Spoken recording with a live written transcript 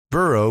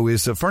Burrow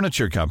is a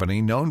furniture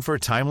company known for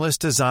timeless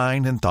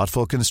design and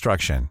thoughtful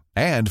construction,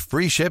 and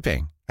free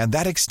shipping, and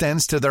that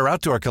extends to their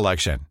outdoor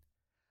collection.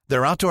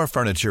 Their outdoor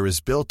furniture is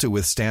built to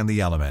withstand the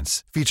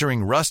elements,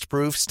 featuring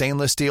rust-proof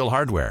stainless steel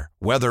hardware,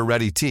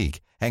 weather-ready teak,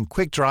 and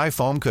quick-dry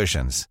foam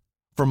cushions.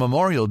 For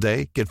Memorial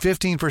Day, get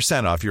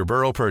 15% off your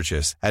Burrow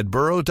purchase at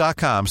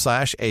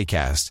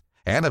burrow.com/ACAST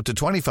and up to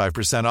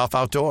 25% off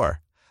outdoor.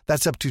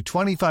 That's up to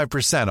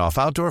 25% off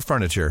outdoor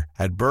furniture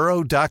at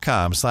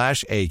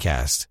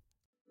burrow.com/ACAST.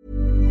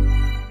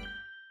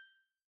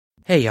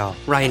 Hey y'all,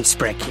 Ryan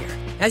Sprague here.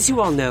 As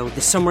you all know, the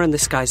Somewhere in the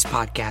Skies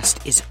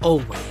podcast is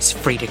always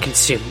free to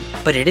consume,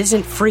 but it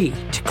isn't free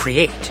to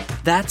create.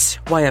 That's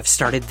why I've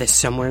started the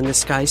Somewhere in the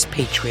Skies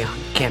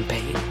Patreon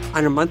campaign.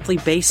 On a monthly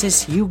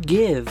basis, you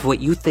give what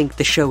you think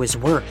the show is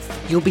worth.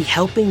 You'll be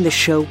helping the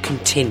show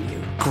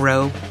continue,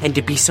 grow, and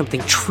to be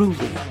something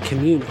truly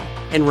communal.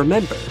 And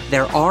remember,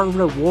 there are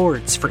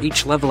rewards for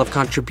each level of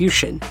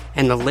contribution,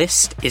 and the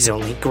list is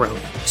only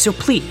growing. So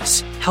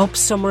please, help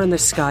Somewhere in the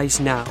Skies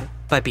now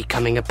by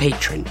becoming a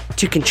patron.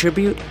 To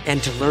contribute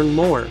and to learn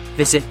more,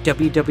 visit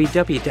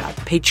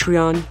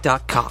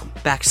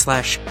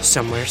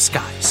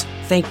www.patreon.com/somewhereskies.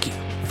 Thank you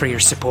for your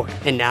support.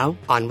 And now,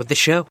 on with the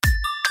show.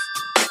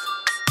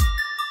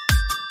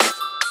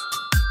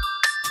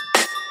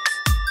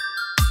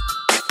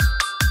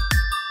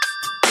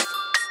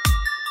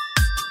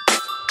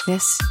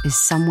 This is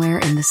Somewhere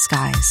in the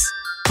Skies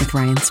with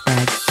Ryan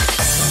Sprague.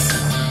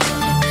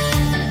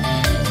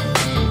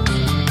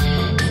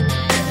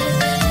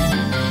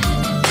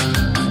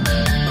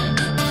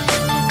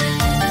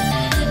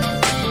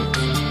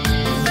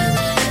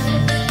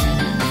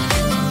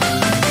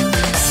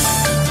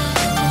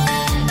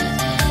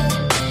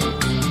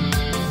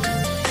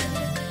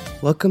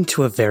 Welcome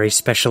to a very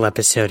special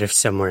episode of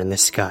Somewhere in the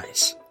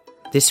Skies.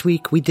 This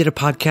week, we did a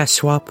podcast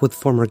swap with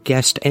former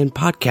guest and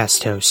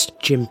podcast host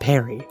Jim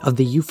Perry of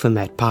the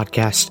Euphomet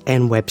podcast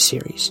and web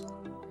series.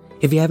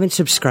 If you haven't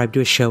subscribed to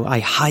his show, I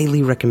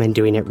highly recommend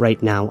doing it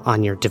right now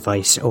on your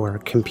device or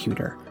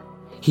computer.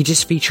 He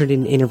just featured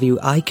an interview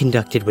I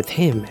conducted with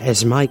him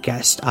as my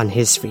guest on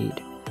his feed.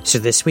 So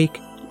this week,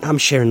 I'm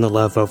sharing the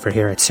love over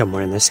here at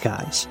Somewhere in the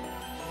Skies.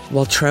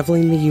 While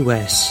traveling the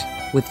US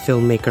with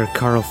filmmaker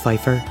Carl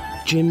Pfeiffer,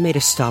 Jim made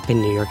a stop in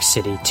New York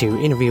City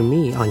to interview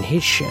me on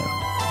his show.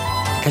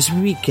 As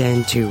we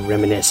began to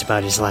reminisce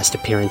about his last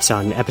appearance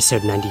on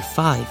episode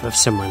 95 of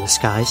Somewhere in the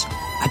Skies,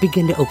 I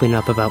began to open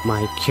up about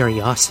my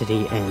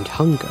curiosity and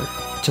hunger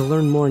to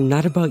learn more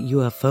not about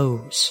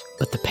UFOs,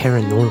 but the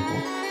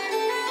paranormal.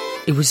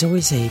 It was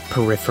always a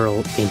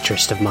peripheral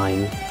interest of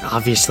mine,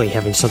 obviously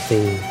having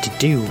something to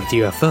do with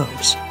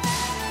UFOs.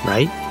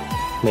 Right?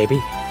 Maybe?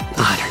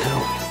 I don't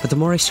know. But the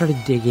more I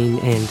started digging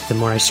and the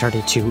more I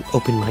started to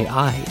open my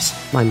eyes,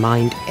 my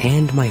mind,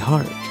 and my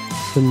heart,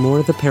 the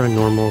more the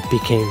paranormal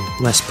became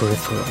less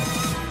peripheral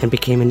and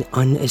became an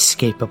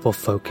unescapable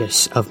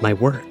focus of my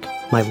work,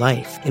 my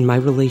life, and my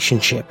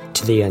relationship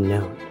to the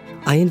unknown.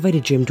 I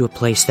invited Jim to a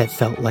place that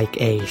felt like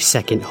a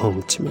second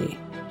home to me.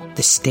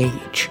 The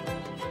stage.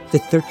 The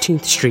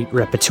 13th Street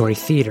Repertory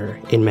Theater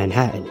in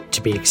Manhattan,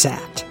 to be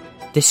exact.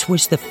 This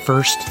was the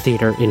first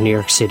theater in New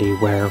York City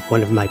where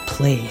one of my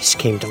plays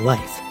came to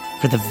life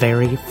for the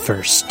very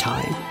first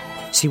time.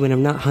 See, when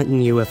I'm not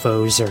hunting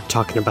UFOs or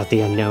talking about the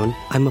unknown,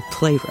 I'm a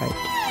playwright.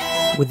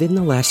 Within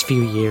the last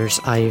few years,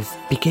 I've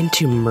begun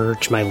to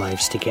merge my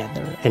lives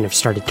together and have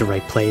started to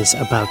write plays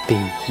about the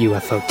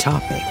UFO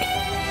topic.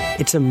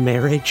 It's a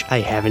marriage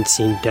I haven't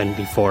seen done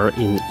before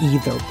in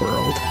either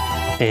world,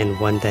 and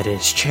one that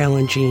is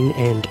challenging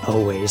and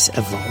always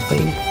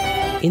evolving.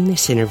 In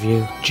this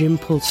interview, Jim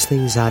pulls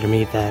things out of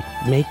me that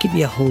may give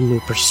you a whole new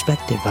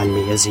perspective on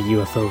me as a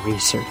UFO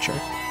researcher,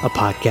 a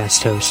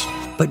podcast host,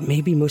 but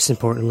maybe most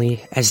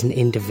importantly, as an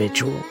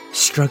individual,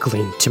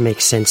 struggling to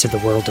make sense of the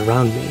world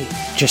around me,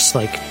 just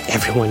like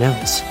everyone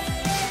else.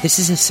 This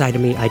is a side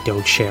of me I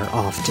don't share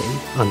often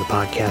on the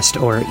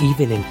podcast or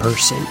even in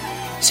person,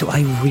 so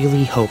I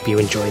really hope you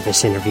enjoy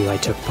this interview I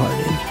took part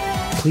in.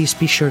 Please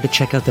be sure to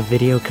check out the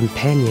video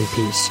companion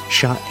piece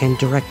shot and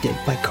directed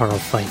by Carl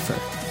Pfeiffer.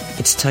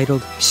 It's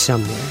titled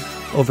Somewhere,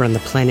 over on the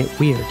Planet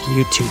Weird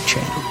YouTube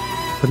channel.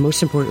 But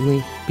most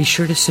importantly, be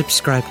sure to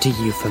subscribe to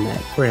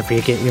Euphomet wherever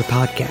you get your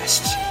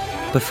podcasts.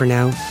 But for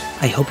now,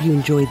 I hope you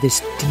enjoyed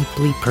this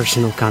deeply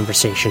personal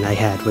conversation I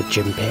had with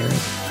Jim Perry.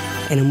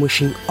 And I'm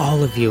wishing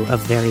all of you a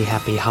very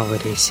happy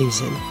holiday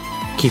season.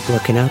 Keep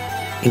looking up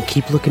and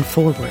keep looking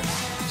forward,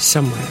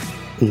 somewhere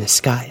in the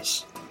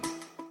skies.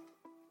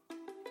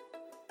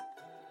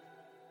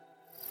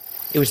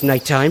 It was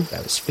nighttime. I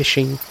was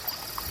fishing.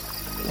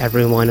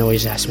 Everyone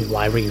always asks me,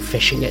 why were you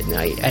fishing at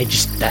night?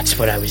 That's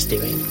what I was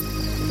doing.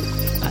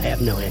 I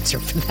have no answer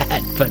for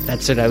that, but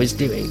that's what I was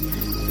doing.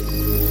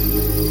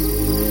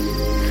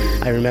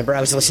 I remember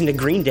I was listening to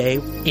Green Day.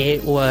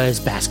 It was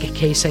Basket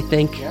Case, I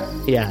think.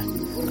 Yeah.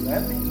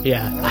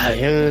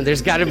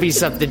 There's got to be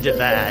something to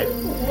that.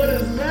 What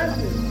is that?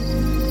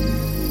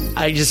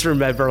 I just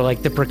remember,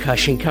 like, the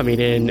percussion coming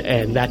in,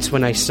 and that's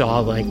when I saw,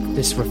 like,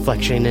 this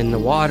reflection in the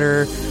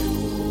water.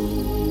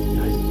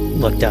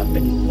 looked up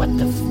and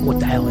what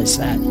the hell is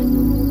that?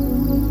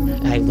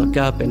 I look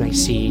up and I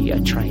see a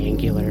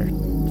triangular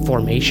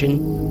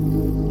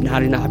formation,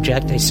 not an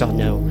object. I saw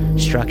no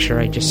structure.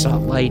 I just saw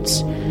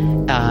lights,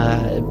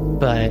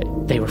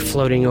 but they were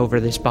floating over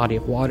this body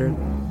of water.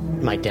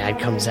 My dad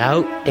comes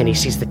out and he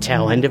sees the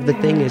tail end of the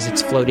thing as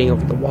it's floating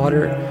over the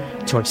water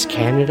towards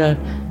Canada,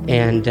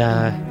 and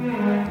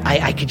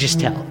I could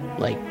just tell,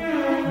 like,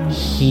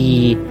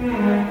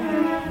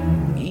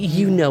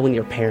 when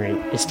your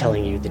parent is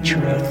telling you the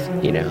truth,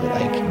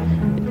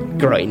 like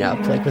growing up,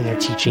 like when they're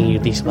teaching you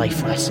these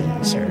life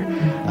lessons, or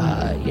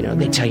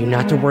they tell you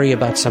not to worry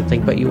about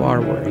something, but you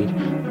are worried.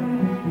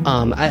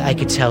 I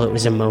could tell it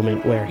was a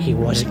moment where he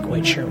wasn't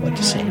quite sure what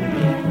to say to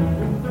me.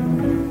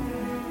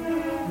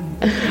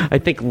 I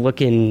think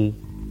looking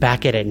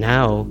back at it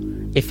now,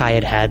 if I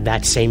had had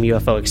that same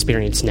UFO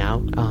experience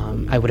now,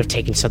 I would have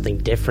taken something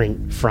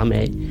different from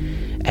it.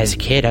 As a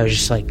kid, I was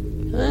just like,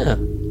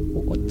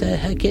 what the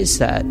heck is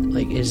that?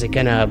 Like, is it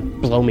gonna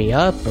blow me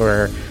up,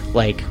 or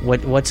like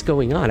what's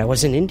going on? I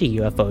wasn't into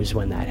UFOs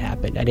when that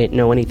happened. I didn't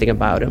know anything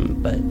about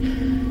them, but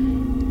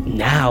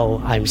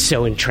now I'm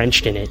so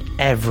entrenched in it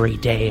every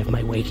day of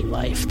my waking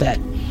life that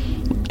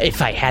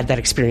if I had that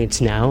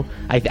experience now,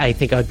 I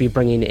think I would be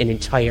bringing an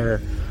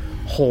entire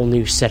whole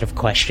new set of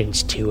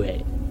questions to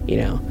it.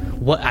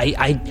 What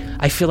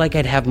I feel like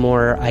I'd have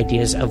more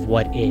ideas of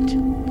what it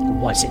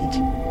wasn't,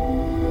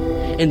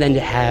 and then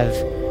to have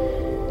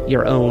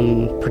your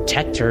own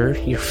protector,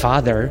 your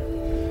father,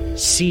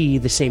 see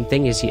the same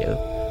thing as you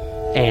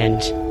and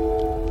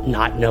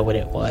not know what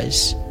it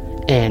was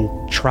and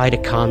try to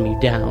calm you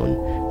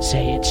down,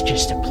 say it's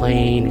just a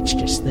plane, it's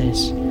just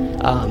this.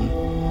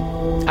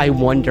 I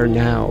wonder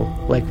now,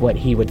 like, what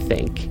he would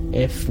think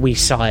if we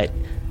saw it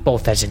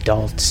both as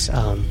adults,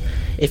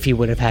 if he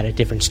would have had a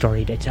different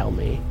story to tell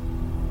me.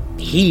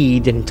 He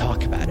didn't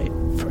talk about it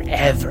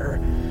forever,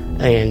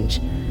 and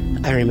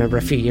I remember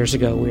a few years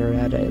ago we were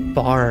at a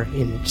bar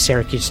in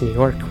Syracuse, New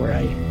York, where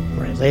I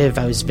live.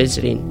 I was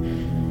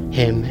visiting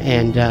him,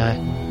 and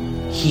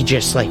he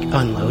just like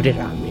unloaded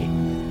on me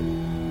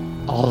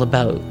all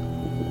about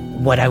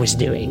what I was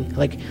doing,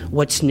 like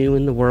what's new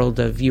in the world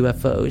of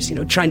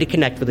UFOs, trying to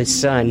connect with his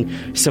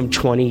son some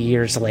 20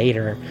 years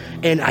later.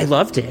 And I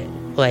loved it.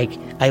 Like,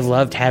 I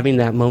loved having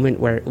that moment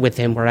with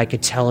him where I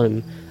could tell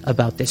him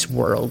about this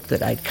world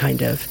that I'd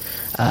kind of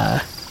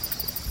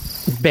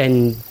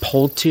been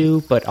pulled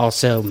to, but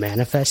also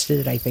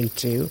manifested, I think,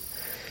 too.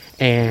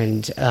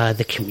 And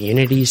the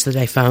communities that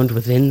I found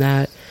within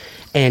that.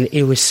 And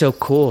it was so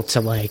cool to,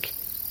 like,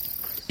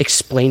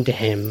 explain to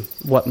him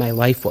what my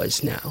life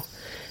was now.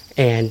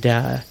 And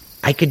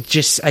I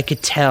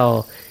could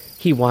tell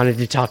he wanted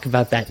to talk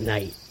about that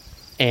night.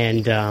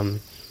 And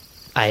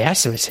I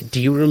asked him, I said,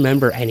 do you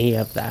remember any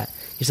of that?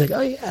 He's like,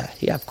 oh,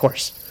 yeah, of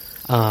course.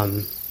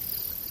 And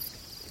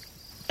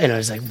I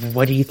was like,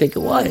 what do you think it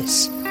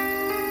was?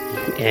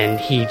 And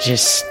he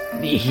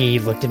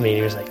looked at me and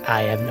he was like,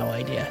 I have no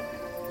idea.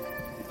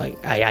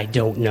 Like, I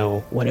don't know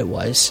what it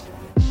was.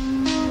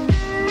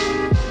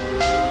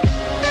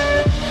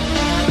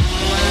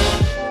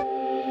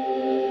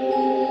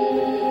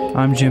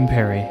 I'm Jim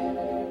Perry,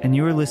 and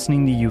you are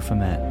listening to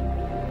Euphomet,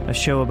 a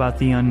show about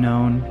the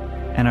unknown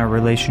and our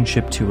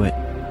relationship to it.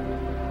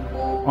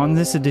 On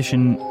this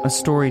edition, a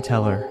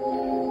storyteller,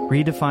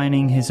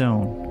 redefining his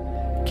own,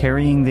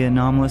 carrying the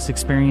anomalous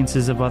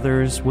experiences of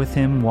others with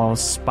him while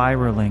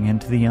spiraling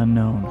into the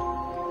unknown.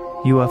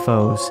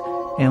 UFOs,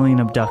 alien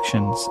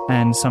abductions,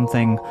 and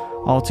something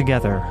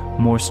altogether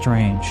more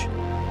strange.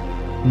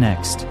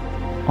 Next,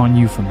 on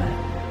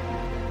Euphomet.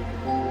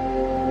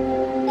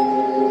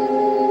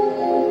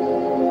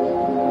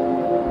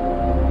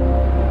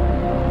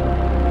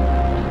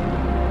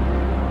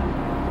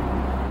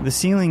 The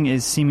ceiling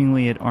is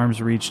seemingly at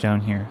arm's reach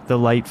down here. The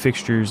light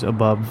fixtures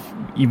above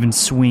even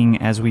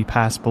swing as we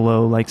pass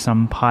below like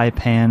some pie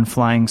pan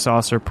flying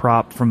saucer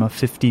prop from a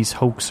 50s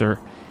hoaxer,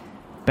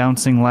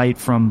 bouncing light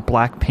from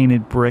black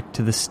painted brick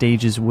to the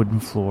stage's wooden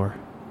floor.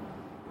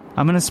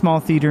 I'm in a small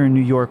theater in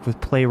New York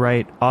with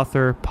playwright,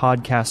 author,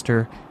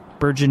 podcaster,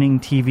 burgeoning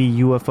TV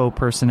UFO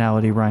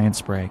personality Ryan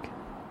Sprague.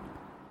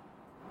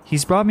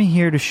 He's brought me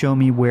here to show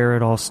me where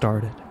it all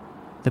started.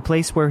 The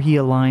place where he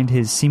aligned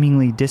his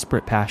seemingly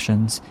disparate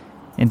passions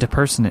into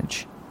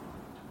personage.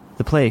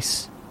 The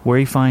place where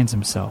he finds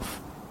himself.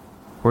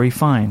 Where he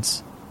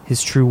finds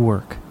his true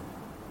work.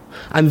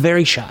 I'm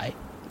very shy.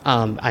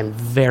 I'm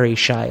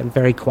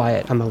very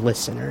quiet. I'm a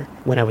listener.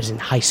 When I was in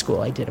high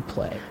school, I did a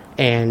play.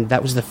 And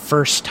that was the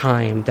first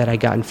time that I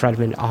got in front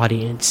of an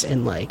audience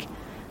and, like,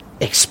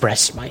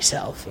 expressed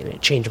myself. And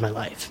it changed my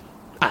life.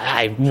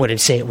 I wouldn't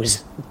say it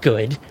was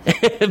good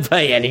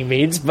by any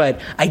means,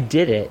 but I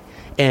did it.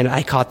 And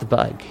I caught the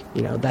bug,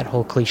 that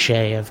whole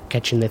cliche of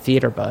catching the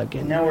theater bug.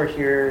 And now we're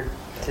here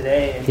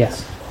today in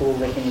this cool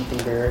looking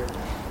theater.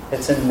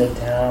 It's in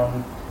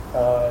Midtown.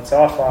 It's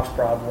off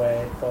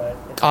Broadway, but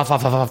it's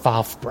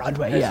off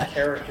Broadway. Yeah.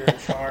 Character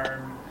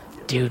charm,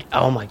 dude.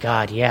 Oh my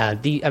God, yeah.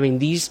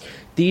 These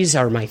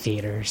are my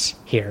theaters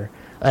here.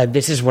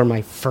 This is where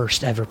my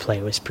first ever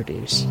play was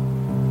produced.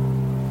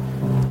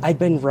 I'd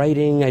been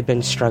writing, I'd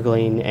been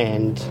struggling,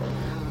 and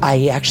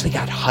I actually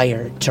got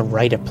hired to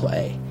write a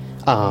play.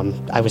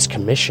 I was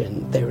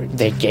commissioned.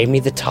 They gave me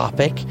the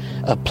topic,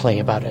 a play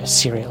about a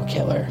serial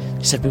killer.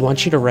 They said, we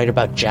want you to write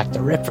about Jack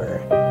the Ripper.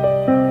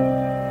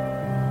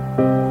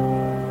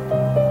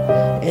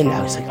 And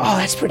I was like, oh,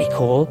 that's pretty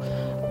cool.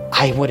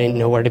 I wouldn't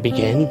know where to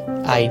begin.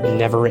 I'd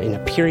never written a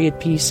period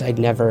piece. I'd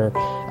never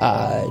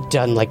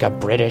done like a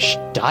British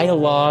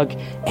dialogue,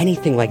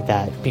 anything like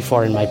that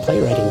before in my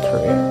playwriting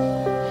career.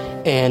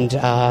 And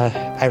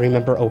I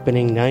remember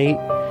opening night,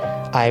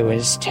 I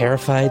was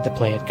terrified. The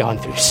play had gone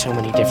through so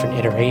many different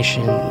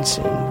iterations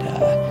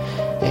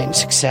and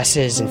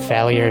successes and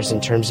failures in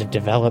terms of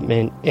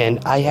development, and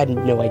I had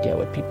no idea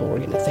what people were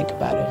going to think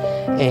about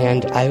it.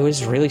 And I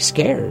was really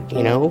scared,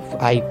 you know?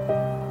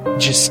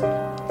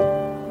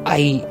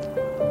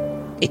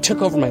 It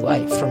took over my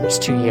life for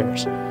almost 2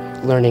 years,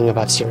 learning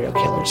about serial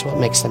killers, what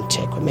makes them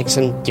tick, what makes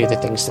them do the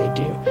things they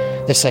do.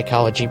 The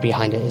psychology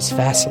behind it is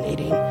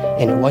fascinating,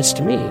 and it was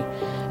to me.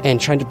 And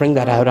trying to bring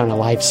that out on a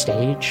live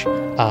stage,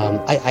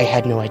 I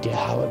had no idea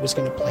how it was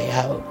going to play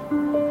out,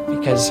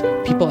 because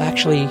people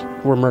actually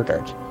were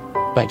murdered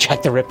by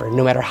Jack the Ripper,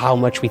 no matter how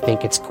much we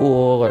think it's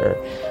cool or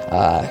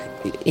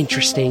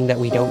interesting that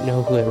we don't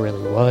know who it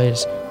really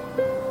was.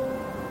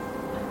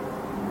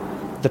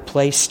 The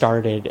play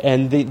started,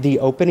 and the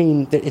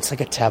opening, it's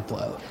like a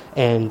tableau,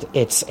 and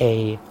it's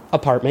a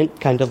apartment,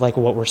 kind of like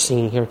what we're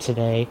seeing here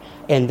today,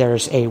 and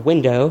there's a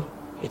window.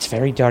 It's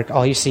very dark.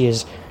 All you see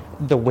is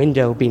the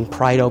window being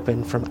pried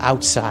open from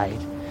outside,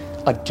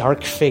 a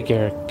dark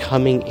figure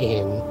coming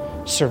in,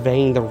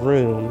 surveying the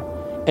room,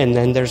 and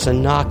then there's a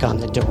knock on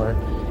the door,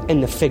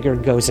 and the figure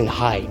goes and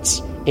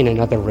hides in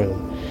another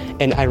room.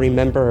 And I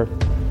remember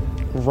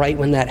right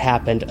when that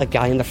happened, a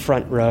guy in the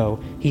front row,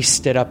 he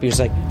stood up, he was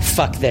like,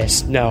 fuck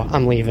this, no,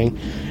 I'm leaving.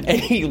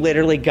 And he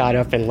literally got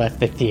up and left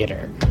the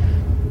theater.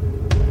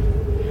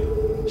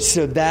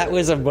 So that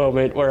was a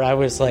moment where I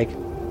was like,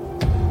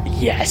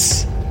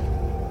 yes.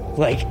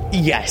 Like,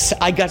 yes,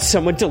 I got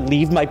someone to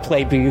leave my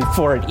play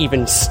before it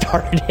even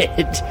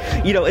started.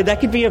 You know, that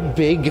could be a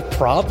big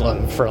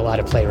problem for a lot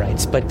of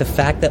playwrights, but the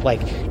fact that,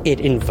 like, it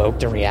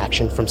invoked a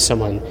reaction from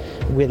someone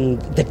when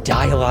the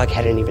dialogue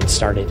hadn't even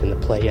started in the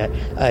play yet,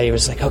 it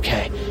was like,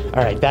 okay,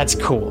 all right, that's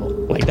cool.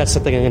 Like, that's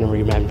something I'm going to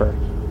remember.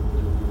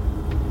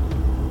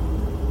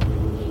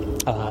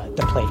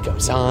 The play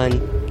goes on.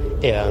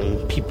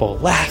 People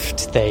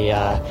laughed.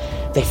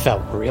 They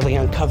felt really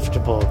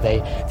uncomfortable.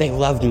 They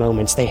loved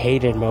moments. They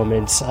hated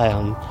moments.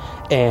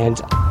 And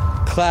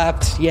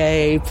clapped,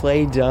 yay,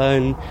 play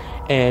done.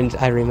 And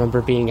I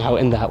remember being out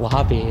in that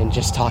lobby and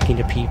just talking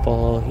to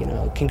people, you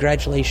know,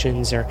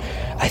 congratulations, or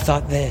I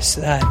thought this,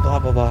 that, blah,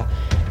 blah, blah.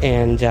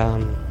 And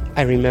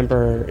I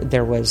remember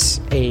there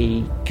was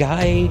a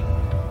guy,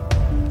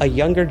 a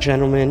younger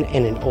gentleman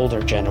and an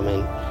older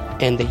gentleman.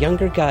 And the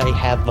younger guy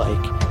had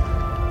like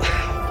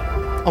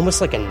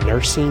almost like a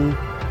nurse,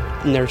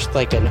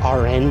 like an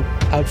RN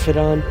outfit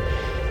on.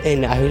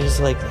 And I was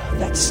like,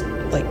 that's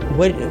like,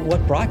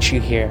 what brought you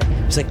here?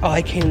 He's like, oh,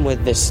 I came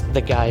with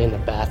the guy in the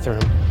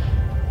bathroom.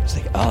 I was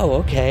like, oh,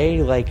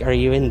 okay. Like, are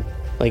you in,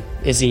 like,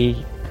 is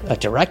he a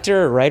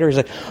director or writer? He's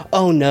like,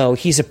 oh no,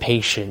 he's a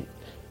patient.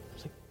 I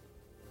was like,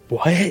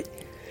 what?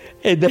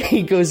 And then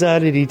he goes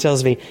on and he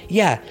tells me,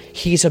 yeah,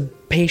 he's a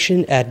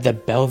patient at the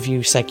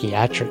Bellevue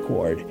Psychiatric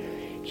Ward.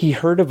 He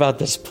heard about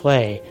this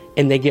play,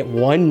 and they get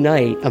one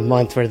night a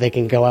month where they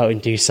can go out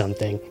and do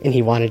something, and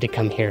he wanted to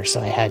come here,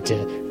 so I had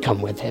to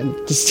come with him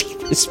to see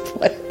this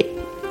play.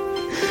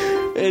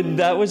 And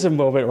that was a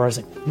moment where I was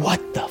like,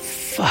 what the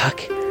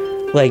fuck?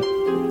 Like,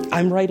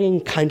 I'm writing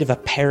kind of a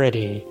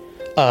parody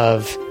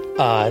of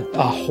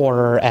a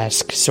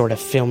horror-esque sort of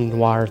film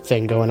noir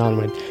thing going on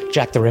with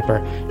Jack the Ripper,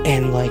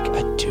 and like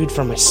a dude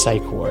from a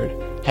psych ward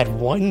had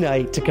one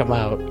night to come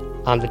out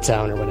on the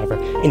town or whatever,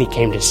 and he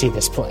came to see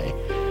this play.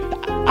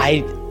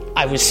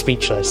 I was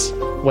speechless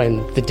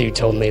when the dude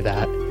told me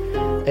that,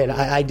 and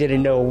I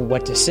didn't know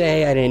what to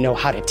say. I didn't know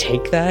how to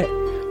take that,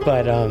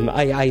 but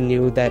I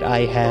knew that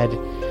I had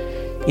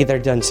either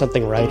done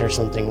something right or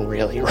something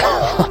really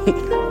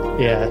wrong.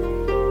 Yeah.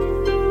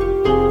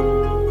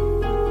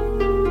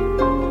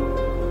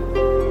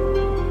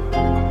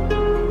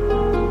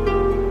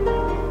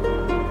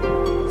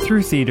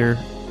 Through theater,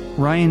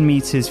 Ryan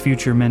meets his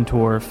future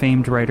mentor,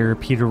 famed writer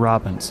Peter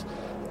Robbins,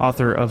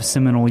 author of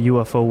seminal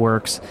UFO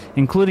works,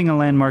 including a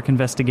landmark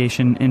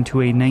investigation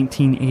into a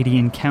 1980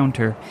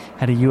 encounter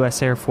at a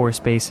U.S. Air Force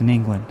base in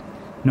England,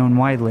 known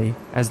widely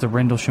as the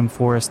Rendlesham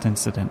Forest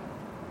Incident.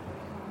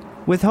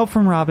 With help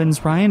from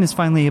Robbins, Ryan is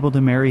finally able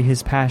to marry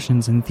his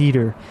passions in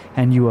theater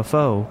and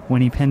UFO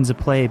when he pens a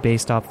play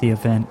based off the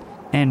event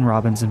and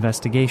Robbins'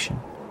 investigation.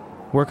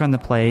 Work on the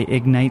play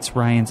ignites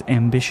Ryan's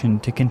ambition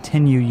to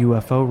continue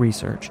UFO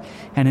research,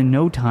 and in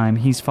no time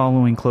he's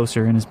following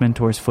closer in his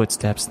mentor's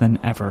footsteps than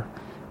ever.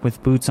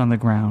 With boots on the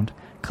ground,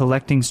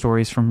 collecting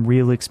stories from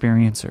real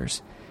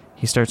experiencers,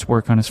 he starts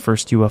work on his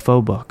first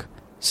UFO book,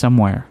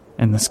 Somewhere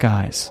in the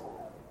Skies.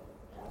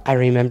 I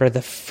remember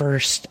the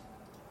first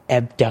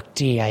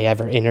abductee I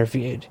ever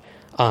interviewed.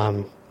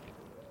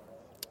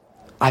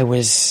 I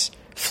was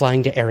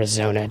flying to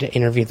Arizona to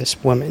interview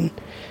this woman,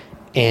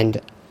 and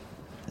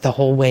the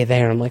whole way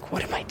there, I'm like,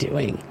 what am I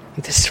doing?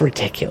 Like, this is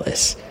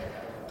ridiculous.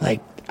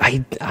 Like,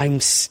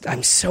 I'm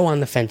so on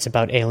the fence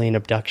about alien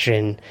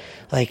abduction.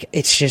 Like,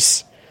 it's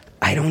just,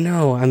 I don't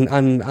know.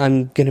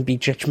 I'm gonna be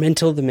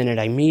judgmental the minute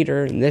I meet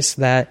her and this,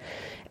 that.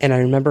 And I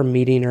remember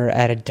meeting her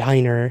at a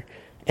diner,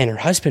 and her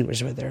husband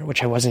was with her,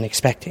 which I wasn't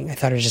expecting. I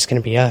thought it was just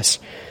gonna be us.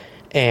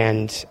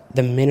 And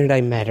the minute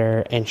I met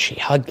her and she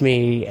hugged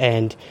me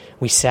and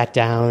we sat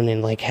down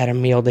and like had a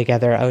meal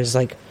together, I was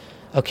like,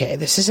 okay,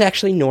 this is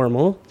actually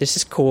normal. This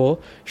is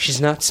cool.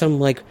 She's not some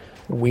like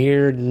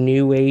weird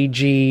new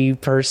agey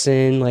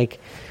person like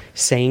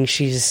saying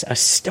she's a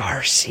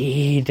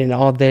starseed and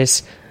all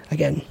this.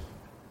 Again,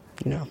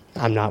 you know,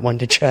 I'm not one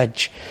to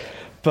judge.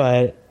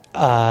 But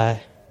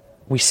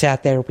we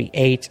sat there, we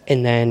ate,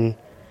 and then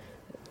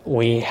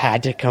we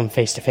had to come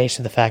face to face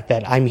with the fact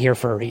that I'm here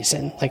for a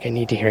reason. Like, I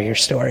need to hear your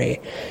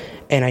story.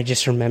 And I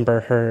just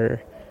remember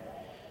her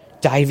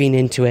diving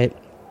into it.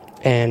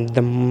 And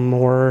the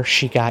more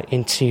she got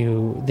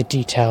into the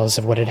details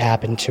of what had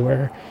happened to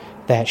her,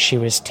 that she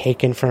was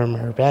taken from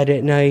her bed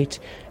at night,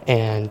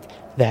 and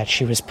that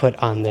she was put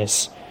on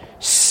this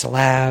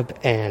slab,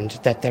 and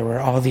that there were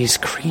all these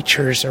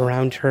creatures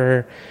around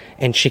her,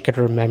 and she could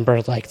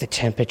remember like the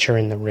temperature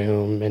in the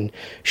room, and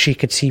she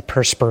could see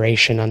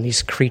perspiration on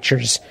these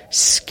creatures'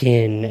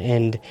 skin,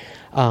 and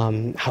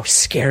how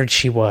scared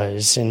she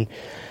was. And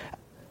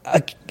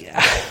I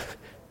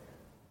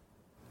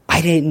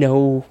didn't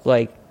know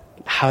like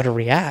how to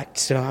react,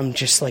 so I'm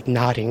just like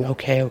nodding,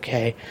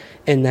 okay.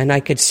 And then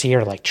I could see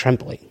her like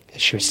trembling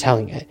as she was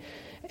telling it,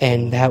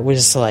 and that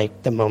was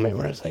like the moment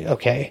where I was like,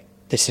 okay,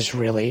 this is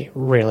really,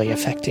 really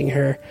affecting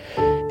her.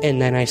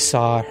 And then I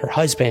saw her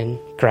husband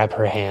grab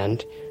her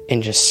hand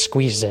and just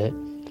squeeze it,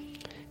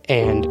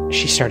 and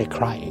she started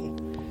crying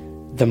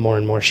the more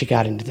and more she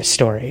got into the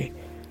story.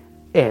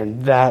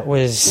 And that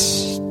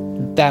was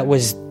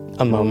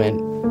a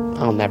moment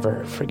I'll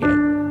never forget.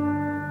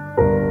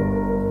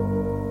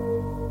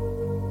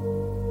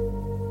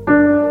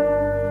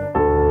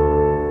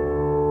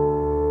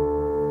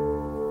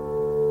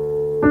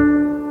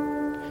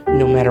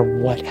 No matter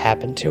what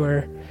happened to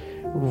her,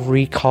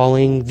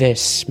 recalling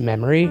this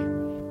memory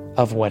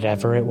of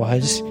whatever it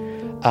was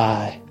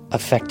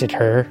affected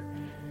her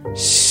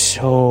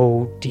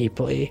so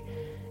deeply.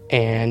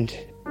 And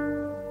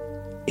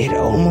it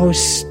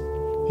almost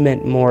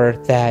meant more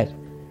that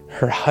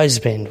her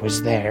husband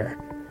was there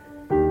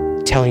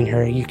telling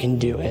her you can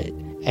do it,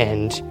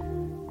 and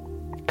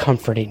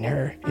comforting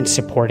her and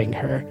supporting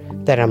her,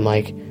 that I'm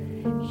like,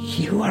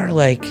 you are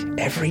like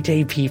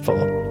everyday people,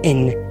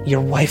 and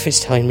your wife is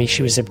telling me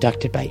she was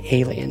abducted by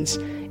aliens,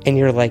 and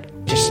you're like,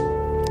 just,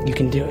 you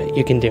can do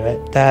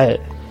it.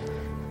 That,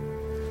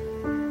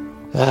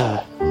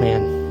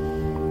 man,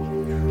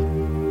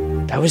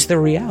 that was the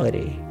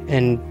reality.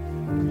 And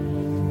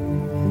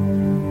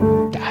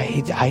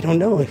I don't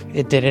know,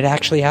 did it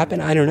actually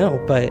happen? I don't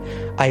know, but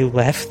I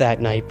left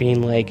that night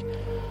being like,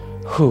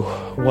 whew,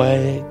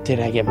 what did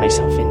I get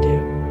myself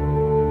into?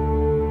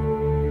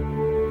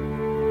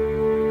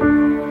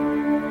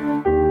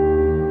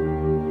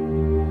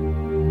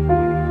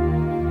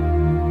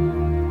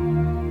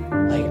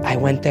 I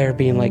went there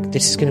being like,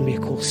 this is going to be a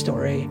cool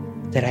story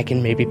that I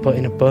can maybe put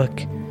in a book.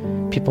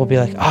 People will be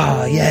like,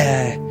 oh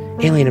yeah,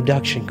 alien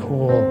abduction,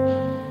 cool.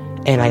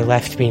 And I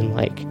left being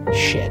like,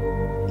 shit,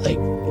 like,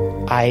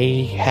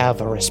 I have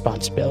a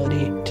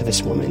responsibility to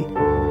this woman.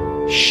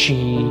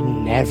 She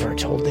never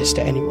told this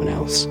to anyone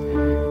else,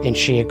 and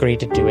she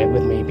agreed to do it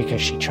with me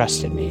because she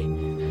trusted me.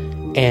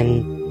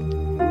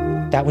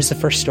 And that was the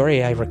first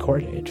story I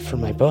recorded for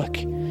my book.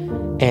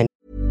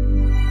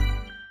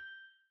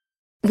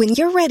 When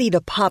you're ready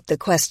to pop the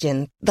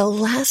question, the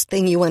last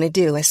thing you want to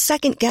do is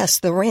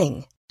second-guess the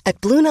ring. At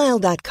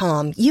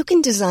BlueNile.com, you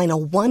can design a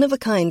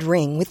one-of-a-kind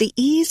ring with the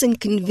ease and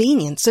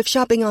convenience of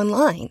shopping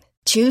online.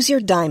 Choose your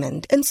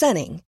diamond and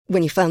setting.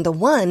 When you find the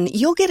one,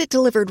 you'll get it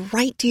delivered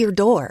right to your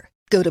door.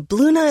 Go to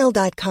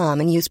BlueNile.com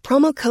and use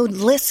promo code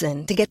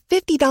LISTEN to get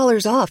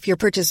 $50 off your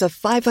purchase of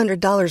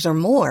 $500 or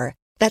more.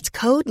 That's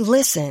code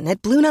LISTEN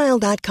at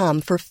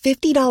BlueNile.com for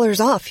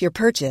 $50 off your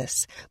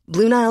purchase.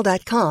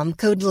 BlueNile.com,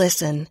 code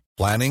LISTEN.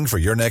 Planning for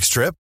your next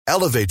trip?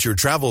 Elevate your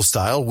travel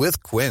style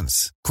with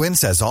Quince.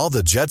 Quince has all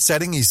the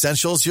jet-setting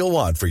essentials you'll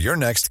want for your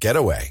next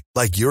getaway,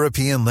 like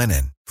European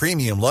linen,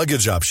 premium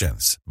luggage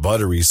options,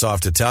 buttery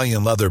soft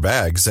Italian leather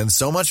bags, and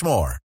so much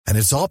more. And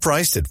it's all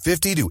priced at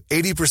 50 to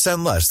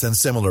 80% less than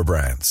similar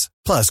brands.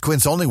 Plus,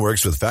 Quince only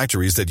works with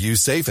factories that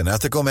use safe and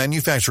ethical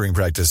manufacturing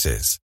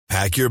practices.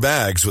 Pack your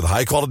bags with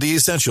high-quality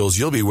essentials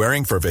you'll be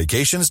wearing for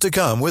vacations to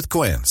come with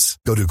Quince.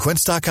 Go to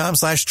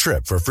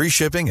quince.com/trip for free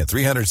shipping and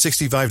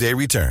 365-day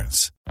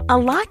returns. A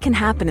lot can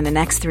happen in the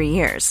next 3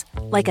 years.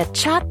 Like a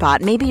chatbot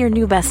may be your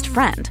new best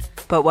friend.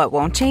 But what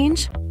won't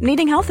change?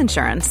 Needing health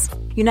insurance.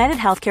 United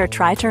Healthcare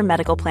Tri-Term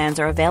Medical Plans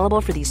are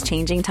available for these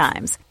changing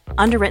times.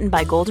 Underwritten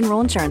by Golden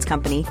Rule Insurance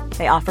Company,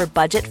 they offer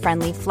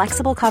budget-friendly,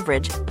 flexible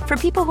coverage For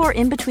people who are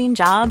in between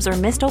jobs or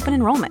missed open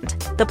enrollment,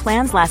 the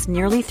plans last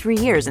nearly 3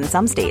 years in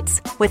some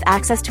states, with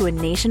access to a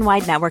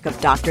nationwide network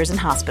of doctors and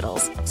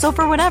hospitals. So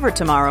for whatever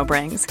tomorrow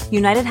brings,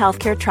 United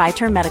Healthcare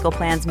Tri-Term Medical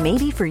Plans may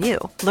be for you.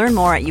 Learn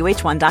more at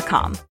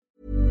uh1.com.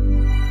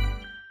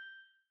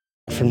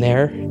 From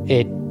there,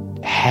 it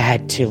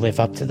had to live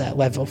up to that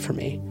level for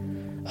me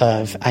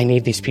of I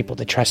need these people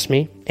to trust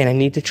me and I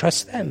need to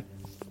trust them.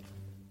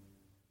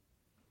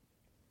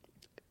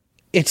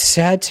 It's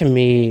sad to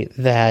me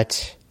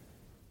that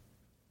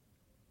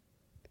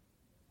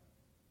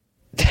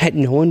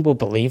no one will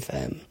believe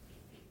them.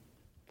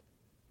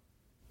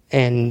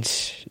 And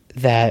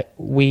that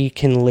we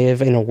can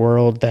live in a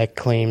world that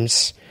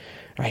claims,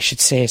 or I should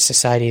say a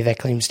society that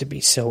claims to be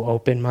so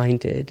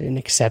open-minded and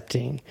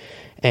accepting.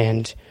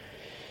 And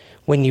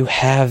when you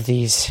have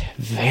these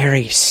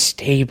very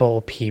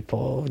stable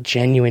people,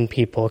 genuine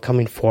people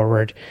coming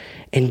forward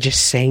and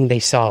just saying they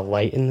saw a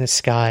light in the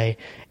sky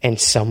and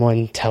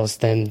someone tells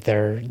them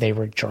they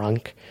were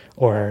drunk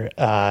or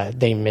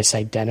they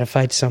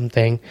misidentified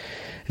something,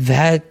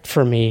 that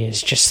for me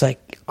is just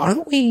like,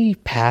 aren't we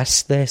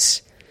past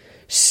this?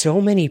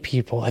 So many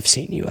people have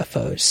seen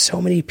UFOs.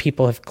 So many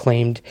people have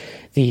claimed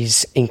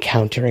these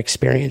encounter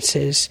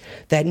experiences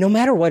that no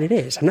matter what it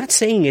is, I'm not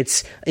saying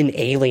it's an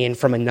alien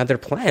from another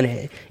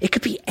planet. It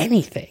could be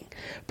anything.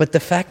 But the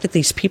fact that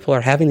these people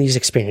are having these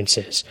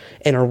experiences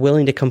and are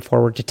willing to come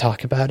forward to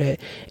talk about it,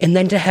 and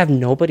then to have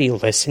nobody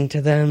listen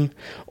to them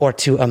or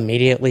to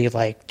immediately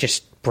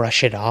just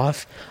brush it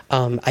off,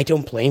 I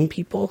don't blame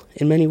people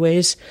in many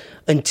ways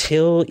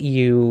until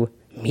you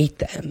meet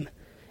them.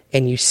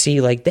 And you see,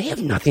 they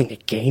have nothing to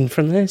gain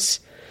from this.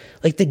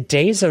 The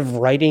days of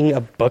writing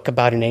a book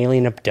about an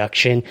alien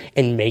abduction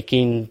and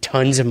making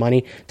tons of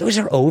money, those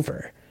are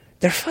over.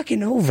 They're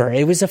fucking over.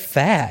 It was a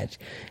fad.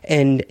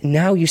 And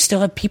now you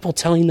still have people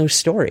telling those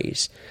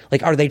stories.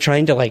 Are they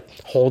trying to,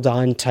 hold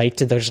on tight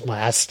to those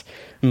last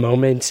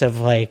moments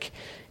of,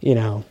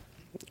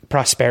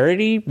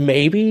 prosperity?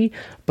 Maybe.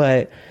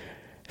 But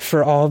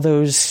for all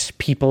those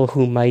people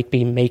who might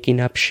be making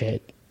up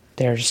shit,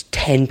 there's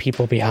 10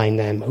 people behind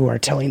them who are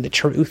telling the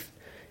truth.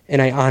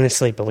 And I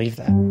honestly believe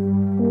that.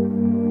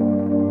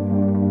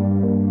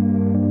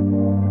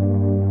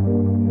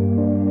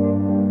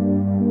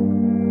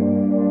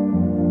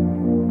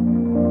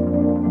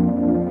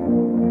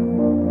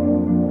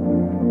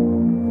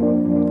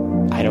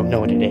 I don't know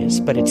what it is,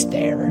 but it's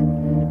there.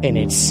 And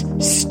it's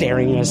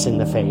staring us in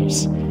the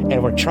face.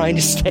 And we're trying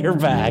to stare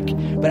back,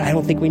 but I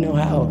don't think we know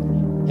how.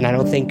 And I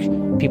don't think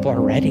people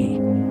are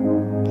ready.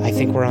 I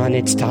think we're on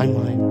its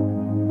timeline.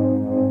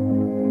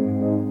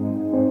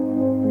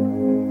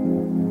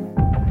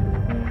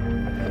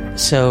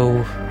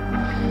 So,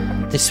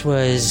 this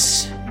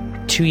was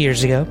 2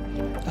 years ago.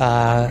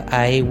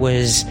 I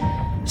was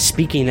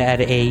speaking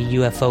at a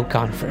UFO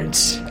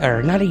conference,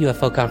 or not a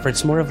UFO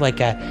conference, more of a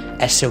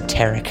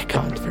esoteric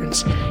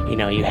conference.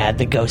 You had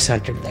the ghost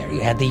hunter there,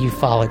 you had the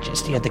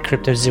ufologist, you had the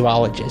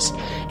cryptozoologist,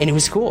 and it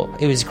was cool.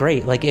 It was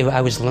great.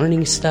 I was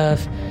learning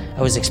stuff,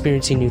 I was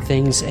experiencing new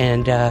things,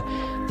 and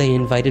they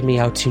invited me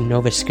out to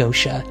Nova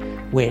Scotia,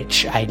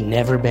 which I'd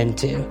never been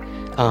to.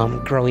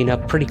 Growing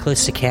up pretty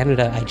close to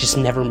Canada, I just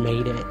never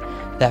made it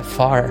that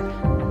far.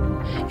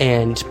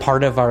 And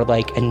part of our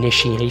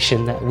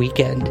initiation that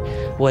weekend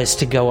was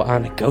to go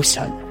on a ghost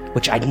hunt,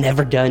 which I'd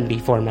never done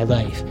before in my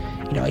life.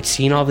 I'd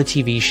seen all the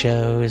TV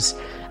shows,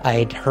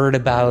 I'd heard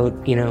about,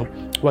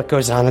 what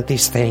goes on at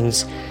these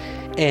things.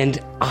 And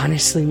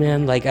honestly,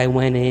 man, I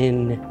went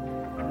in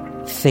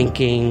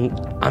thinking,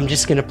 I'm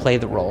just going to play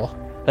the role.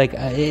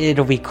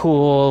 It'll be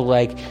cool,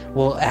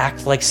 we'll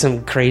act like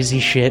some crazy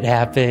shit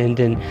happened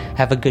and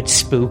have a good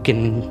spook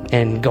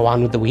and go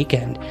on with the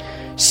weekend.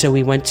 So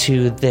we went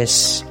to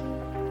this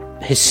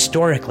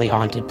historically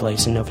haunted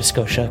place in Nova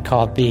Scotia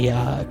called the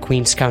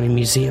Queens County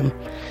Museum.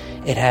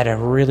 It had a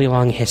really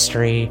long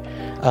history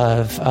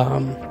of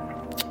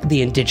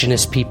the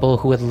indigenous people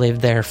who had lived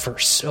there for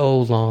so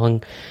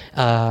long,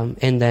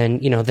 and then,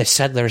 the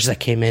settlers that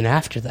came in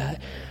after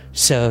that.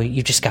 So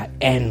you just got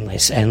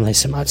endless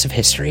amounts of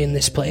history in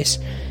this place.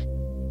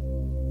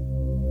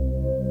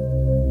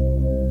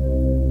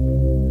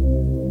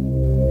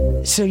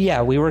 So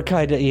yeah, we were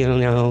kind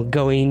of,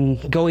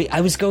 going. I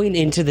was going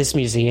into this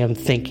museum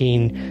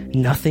thinking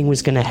nothing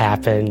was going to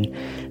happen,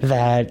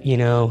 that,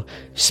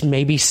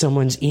 maybe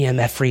someone's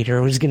EMF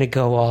reader was going to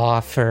go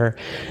off, or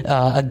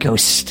a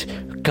ghost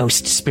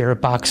spirit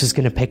box was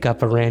going to pick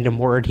up a random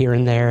word here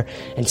and there,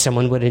 and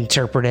someone would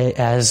interpret it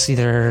as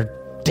either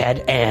dead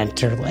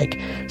ant or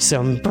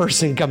some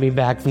person coming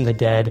back from the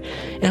dead.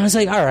 And I was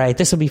like, all right,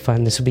 this will be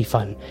fun.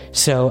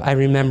 So I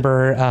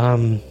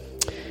remember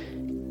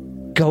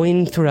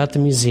going throughout the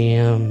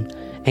museum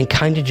and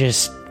kind of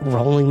just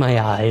rolling my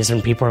eyes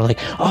when people are like,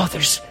 oh,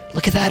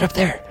 look at that up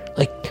there.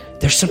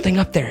 There's something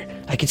up there.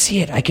 I can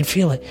see it. I can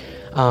feel it.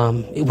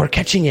 We're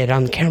catching it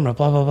on the camera,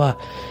 blah, blah, blah.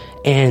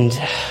 And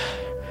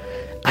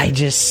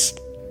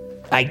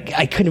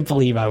I couldn't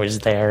believe I was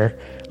there,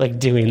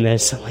 doing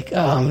this. I'm like,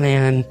 oh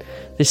man,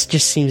 this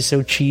just seems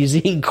so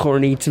cheesy and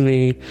corny to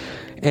me.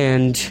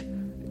 And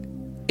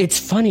it's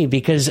funny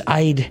because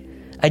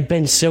I'd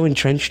been so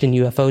entrenched in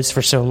UFOs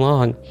for so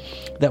long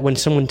that when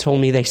someone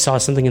told me they saw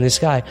something in the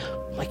sky,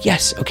 I'm like,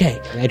 yes, okay.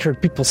 I'd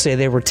heard people say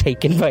they were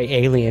taken by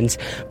aliens,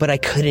 but I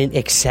couldn't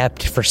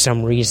accept for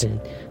some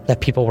reason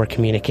that people were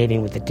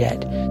communicating with the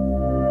dead.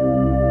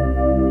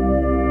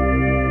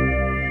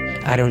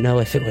 I don't know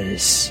if it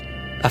was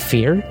a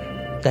fear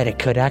that it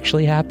could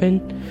actually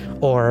happen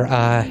or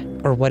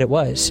what it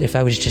was, if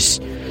I was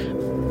just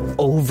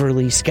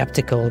overly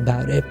skeptical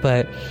about it,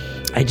 but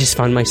I just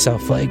found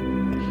myself like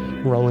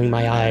rolling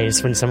my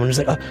eyes when someone was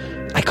like, oh,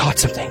 I caught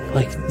something,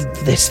 like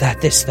this,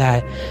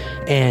 that,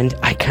 and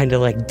I kind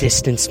of like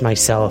distanced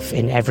myself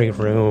in every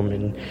room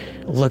and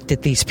looked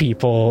at these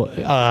people.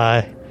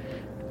 I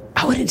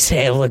wouldn't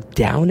say I looked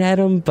down at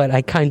them, but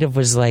I kind of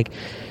was like,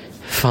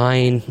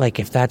 fine, like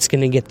if that's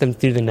gonna get them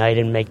through the night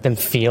and make them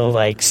feel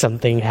like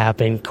something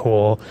happened,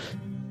 cool.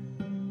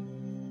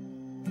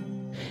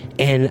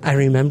 And I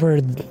remember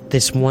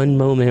this one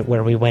moment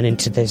where we went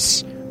into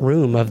this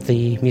room of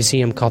the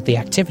museum called the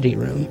activity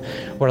room,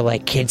 where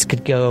like kids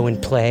could go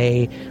and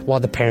play while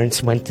the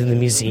parents went to the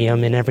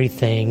museum and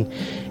everything.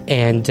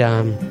 And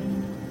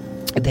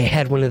they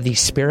had one of these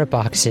spirit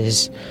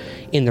boxes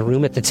in the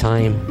room at the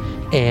time.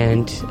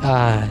 And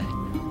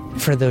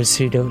for those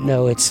who don't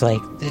know, it's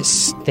like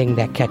this thing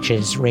that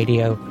catches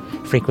radio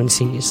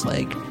frequencies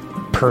like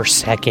per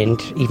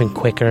second, even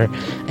quicker,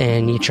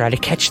 and you try to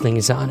catch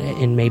things on it,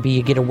 and maybe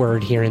you get a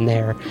word here and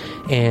there,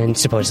 and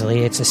supposedly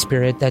it's a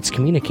spirit that's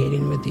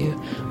communicating with you.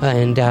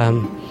 And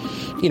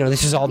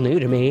this is all new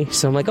to me,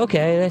 so I'm like,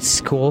 okay, that's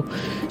cool.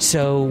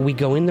 So we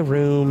go in the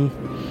room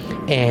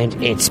and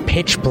it's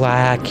pitch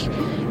black,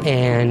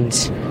 and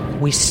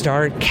we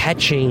start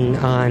catching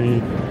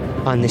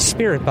on the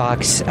spirit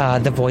box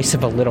the voice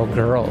of a little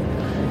girl.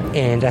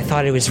 And I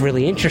thought it was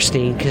really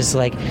interesting because,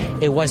 like,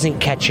 it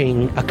wasn't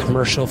catching a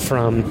commercial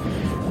from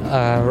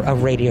a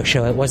radio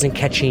show. It wasn't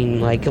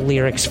catching, like,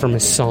 lyrics from a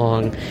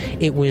song.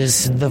 It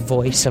was the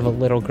voice of a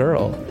little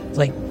girl,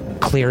 like,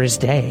 clear as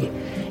day.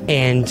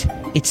 And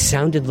it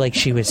sounded like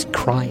she was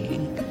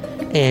crying.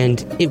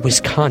 And it was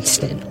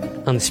constant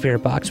on the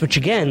spirit box, which,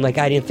 again, like,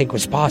 I didn't think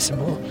was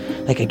possible.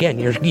 Like, again,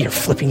 you're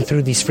flipping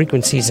through these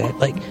frequencies at,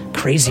 like,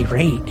 crazy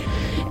rate.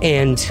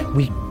 And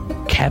we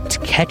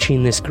kept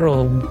catching this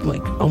girl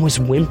like almost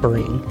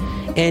whimpering,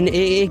 and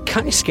it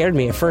kind of scared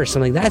me at first.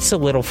 I'm like, that's a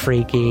little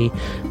freaky,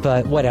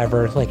 but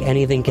whatever, like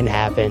anything can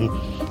happen.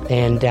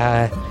 And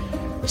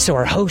so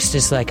our host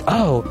is like,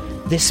 oh,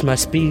 this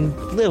must be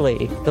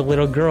Lily, the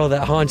little girl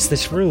that haunts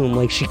this room.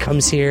 Like, she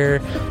comes here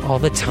all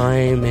the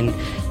time and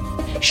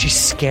she's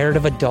scared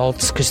of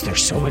adults because they're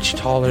so much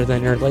taller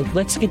than her. Like,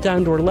 let's get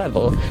down to her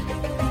level.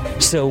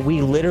 So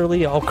we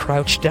literally all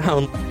crouched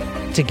down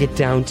to get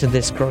down to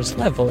this girl's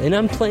level, and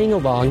I'm playing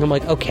along. I'm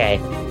like, okay,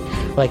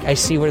 like, I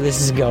see where this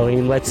is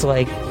going. Let's,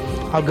 like,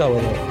 I'll go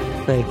with it.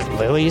 Like,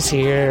 Lily's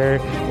here.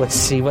 Let's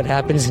see what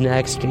happens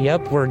next.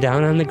 Yep, we're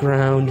down on the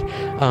ground.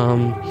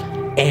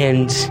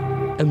 And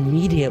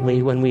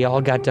immediately when we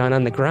all got down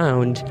on the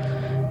ground,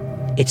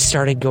 it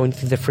started going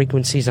through the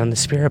frequencies on the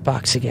spirit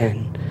box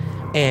again.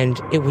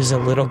 And it was a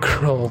little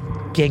girl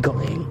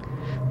giggling.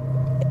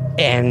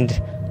 And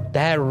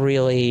that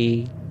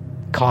really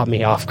caught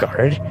me off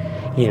guard.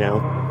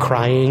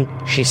 Crying,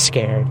 she's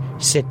scared.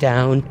 Sit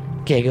down,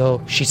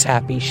 giggle, she's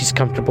happy, she's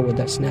comfortable with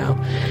us now.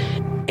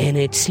 And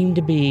it seemed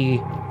to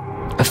be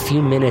a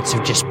few minutes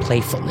of just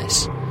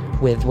playfulness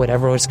with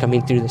whatever was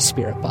coming through the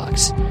spirit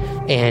box.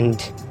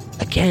 And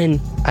again,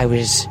 I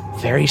was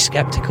very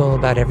skeptical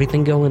about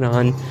everything going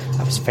on.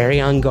 I was very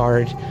on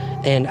guard,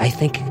 and I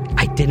think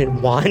I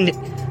didn't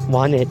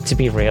want it to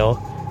be real,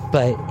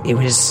 but it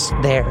was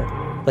there,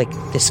 like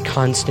this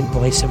constant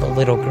voice of a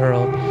little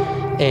girl.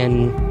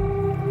 And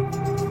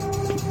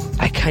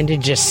I kind of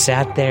just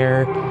sat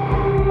there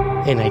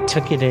and I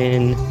took it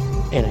in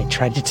and I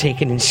tried to take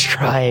it in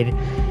stride.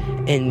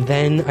 And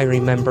then I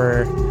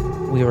remember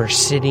we were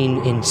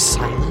sitting in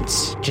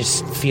silence,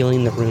 just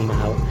feeling the room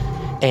out.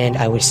 And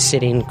I was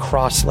sitting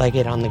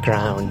cross-legged on the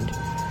ground.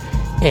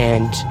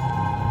 And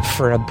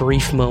for a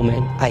brief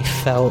moment, I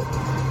felt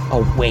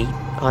a weight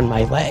on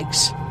my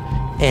legs.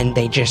 And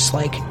they just,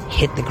 like,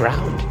 hit the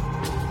ground.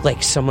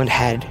 Like someone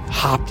had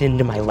hopped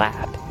into my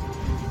lap.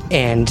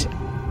 And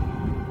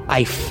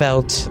I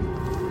felt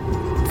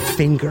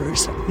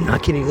fingers. I'm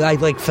not kidding. I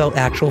felt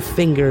actual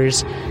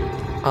fingers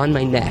on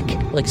my neck,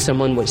 like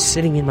someone was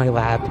sitting in my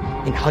lap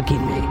and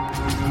hugging me.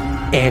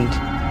 And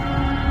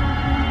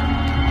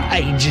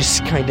I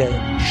just kind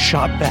of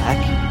shot back,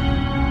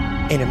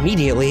 and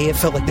immediately it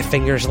felt like the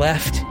fingers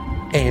left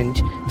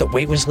and the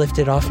weight was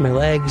lifted off my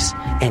legs,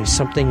 and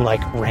something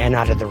ran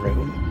out of the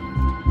room.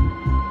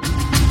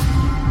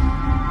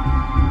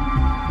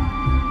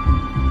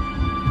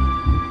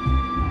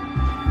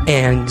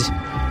 And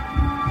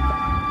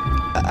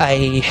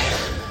I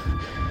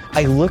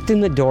looked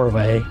in the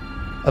doorway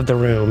of the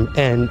room,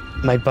 and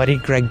my buddy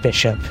Greg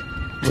Bishop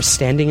was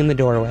standing in the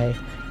doorway,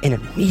 and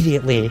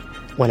immediately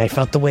when I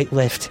felt the weight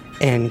lift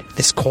and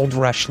this cold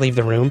rush leave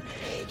the room,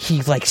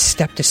 he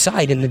stepped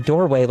aside in the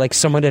doorway like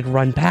someone had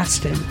run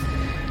past him.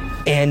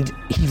 And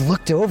he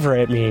looked over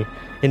at me,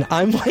 and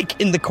I'm like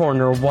in the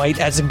corner, white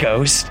as a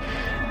ghost,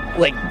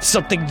 like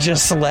something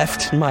just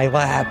left my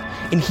lap,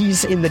 and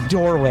he's in the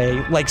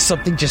doorway like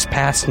something just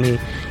passed me,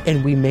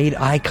 and we made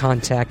eye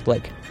contact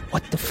like,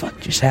 what the fuck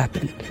just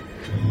happened?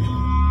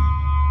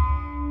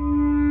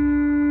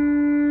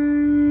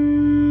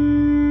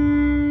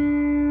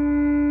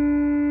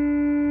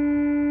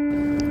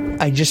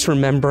 I just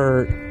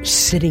remember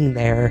sitting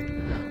there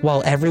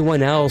while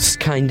everyone else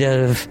kind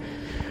of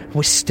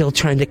was still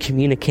trying to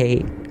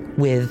communicate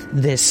with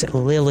this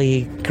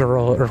Lily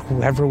girl or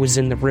whoever was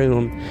in the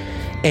room,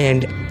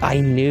 and I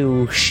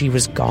knew she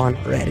was gone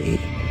already.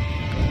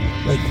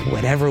 Like,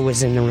 whatever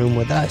was in the room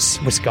with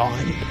us was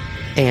gone.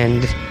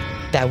 And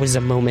that was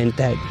a moment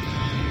that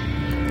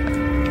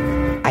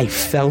I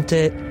felt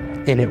it,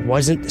 and it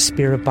wasn't the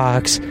spirit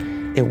box.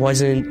 It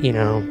wasn't,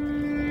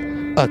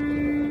 a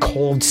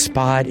cold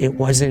spot. It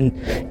wasn't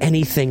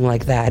anything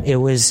like that. It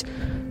was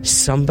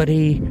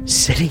somebody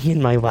sitting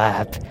in my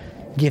lap,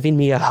 giving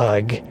me a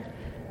hug,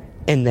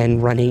 and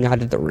then running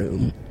out of the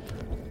room.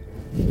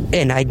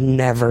 And I'd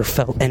never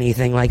felt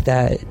anything like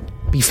that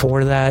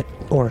before that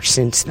or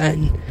since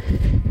then.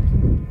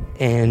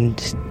 And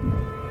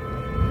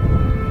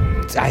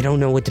I don't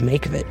know what to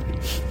make of it.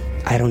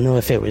 I don't know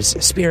if it was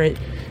a spirit,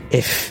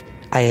 if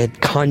I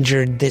had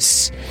conjured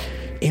this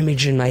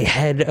image in my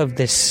head of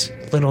this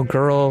little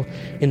girl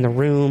in the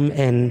room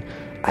and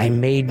I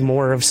made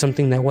more of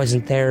something that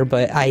wasn't there,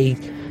 but I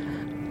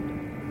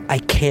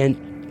can't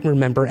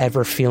remember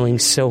ever feeling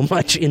so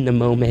much in the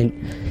moment,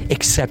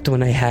 except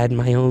when I had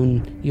my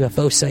own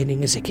UFO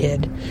sighting as a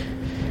kid.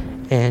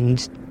 And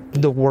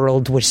the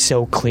world was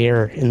so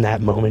clear in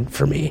that moment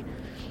for me.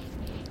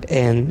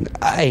 And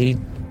I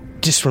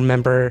just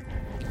remember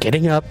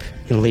getting up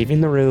and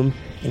leaving the room,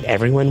 and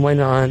everyone went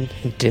on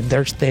and did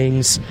their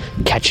things,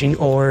 catching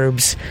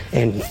orbs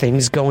and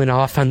things going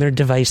off on their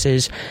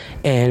devices,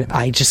 and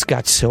I just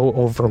got so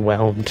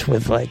overwhelmed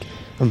with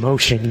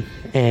emotion,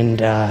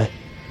 and I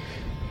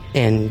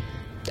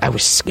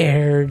was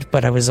scared,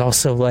 but I was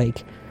also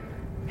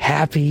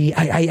happy.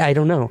 I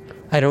don't know.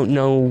 I don't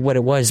know what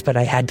it was, but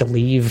I had to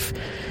leave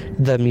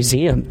the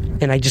museum,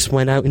 and I just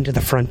went out into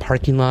the front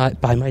parking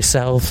lot by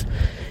myself,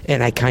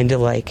 and I kind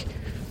of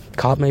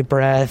caught my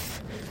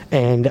breath,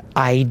 and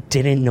I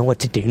didn't know what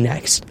to do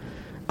next.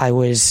 I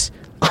was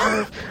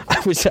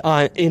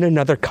in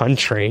another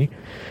country,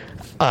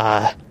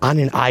 on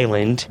an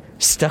island,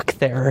 stuck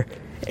there,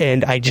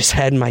 and I just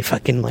had my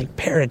fucking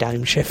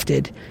paradigm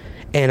shifted,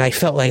 and I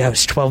felt like I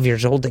was 12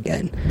 years old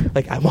again.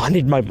 I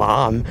wanted my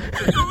mom.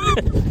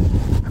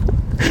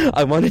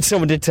 I wanted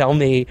someone to tell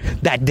me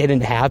that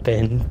didn't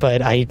happen,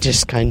 but I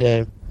just kind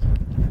of,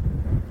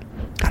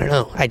 I don't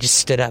know, I just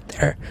stood up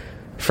there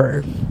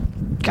for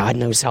God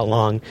knows how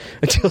long,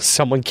 until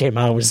someone came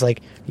out and was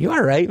like, "You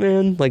all right,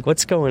 man?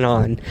 What's going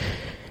on?"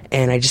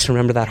 And I just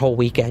remember that whole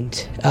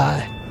weekend,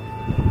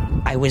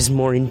 I was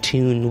more in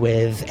tune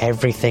with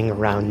everything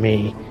around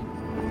me.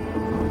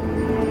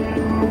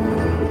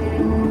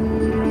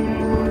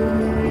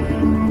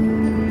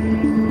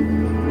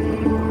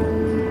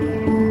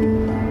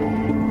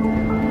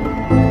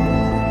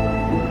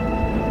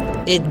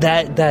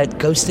 That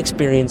ghost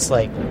experience,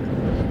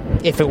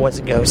 if it was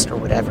a ghost or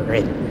whatever,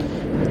 it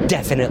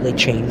definitely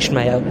changed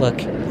my outlook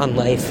on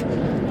life.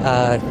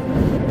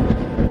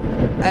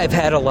 I've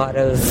had a lot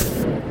of,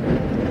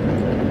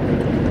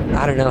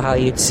 I don't know how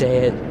you'd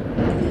say it,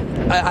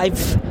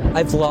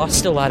 I've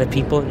lost a lot of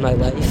people in my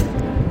life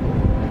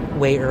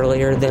way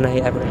earlier than I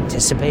ever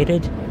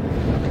anticipated,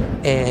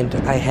 and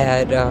I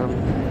had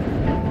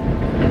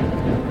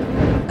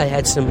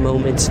some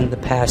moments in the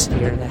past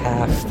year and a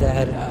half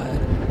that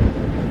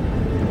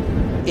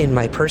in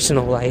my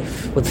personal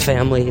life with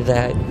family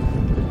that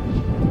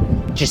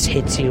just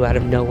hits you out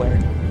of nowhere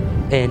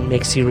and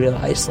makes you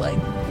realize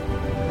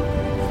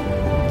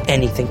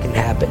anything can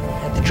happen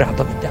at the drop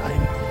of a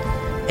dime,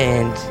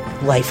 and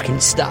life can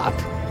stop.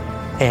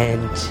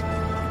 And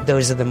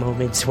those are the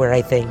moments where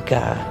I think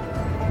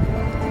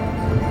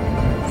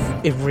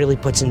it really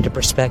puts into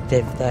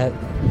perspective that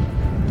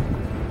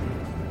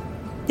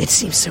it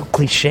seems so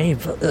cliche,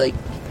 but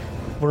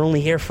we're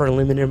only here for a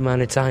limited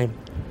amount of time.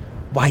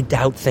 Why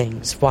doubt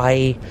things?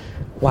 Why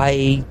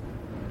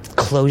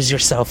close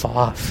yourself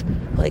off?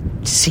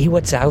 See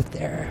what's out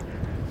there.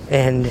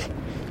 And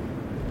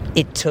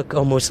it took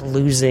almost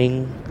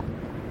losing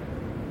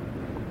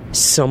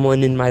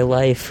someone in my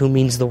life who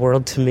means the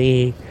world to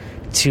me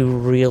to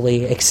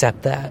really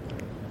accept that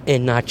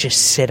and not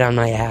just sit on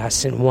my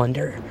ass and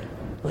wonder.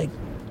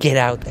 Get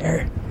out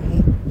there,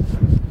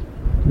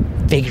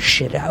 figure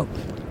shit out,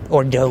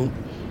 or don't.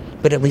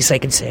 But at least I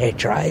can say I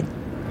tried.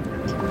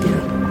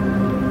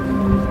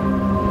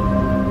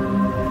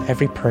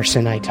 Every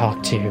person I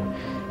talk to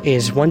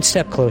is one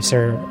step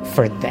closer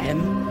for them,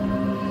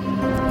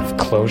 of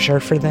closure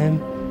for them,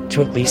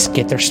 to at least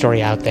get their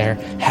story out there,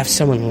 have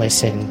someone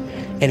listen,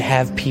 and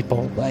have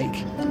people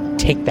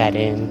take that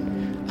in.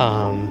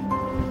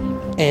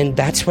 And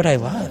that's what I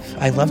love.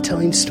 I love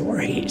telling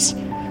stories.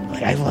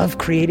 Like, I love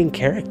creating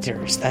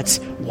characters. That's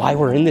why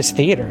we're in this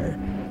theater.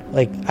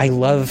 Like, I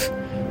love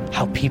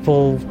how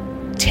people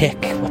tick,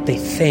 what they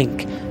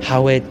think,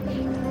 how it,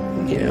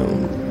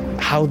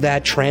 how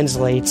that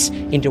translates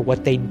into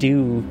what they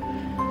do,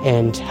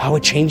 and how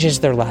it changes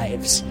their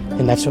lives.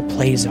 And that's what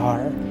plays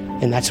are.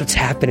 And that's what's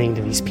happening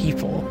to these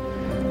people.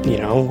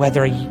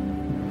 Whether a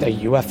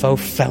UFO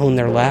fell in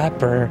their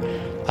lap or,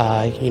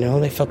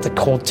 they felt the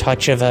cold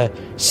touch of a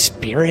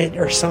spirit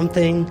or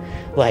something,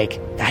 like,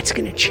 that's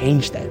going to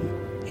change them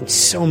in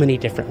so many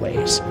different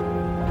ways.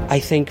 I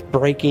think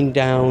breaking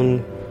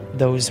down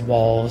those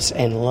walls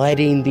and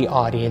letting the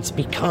audience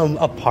become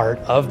a part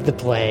of the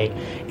play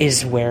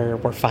is where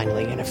we're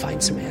finally going to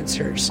find some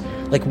answers.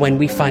 Like, when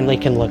we finally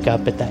can look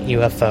up at that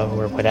UFO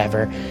or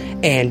whatever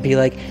and be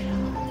like,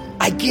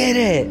 I get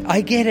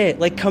it,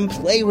 like, come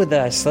play with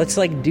us, let's,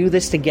 like, do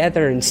this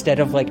together, instead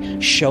of, like,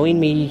 showing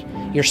me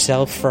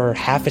yourself for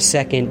half a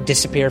second,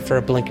 disappear for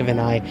a blink of an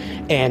eye,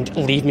 and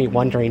leave me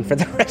wondering for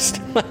the rest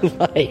of my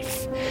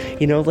life.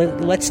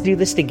 Let's do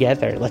this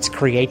together, let's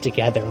create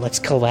together, let's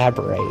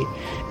collaborate.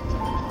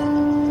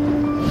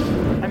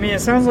 I mean,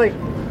 it sounds like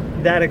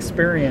that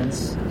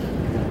experience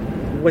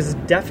was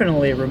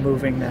definitely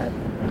removing that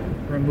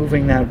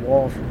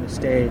wall from the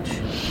stage.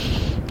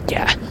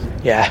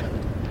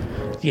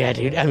 Yeah,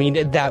 dude. I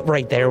mean, that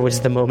right there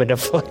was the moment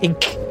of,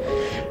 like,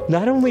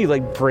 not only,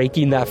 like,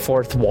 breaking that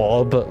fourth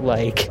wall, but,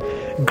 like,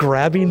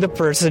 grabbing the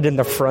person in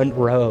the front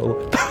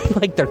row,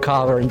 like, their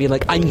collar, and being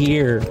like, I'm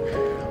here.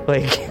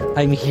 Like,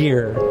 I'm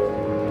here.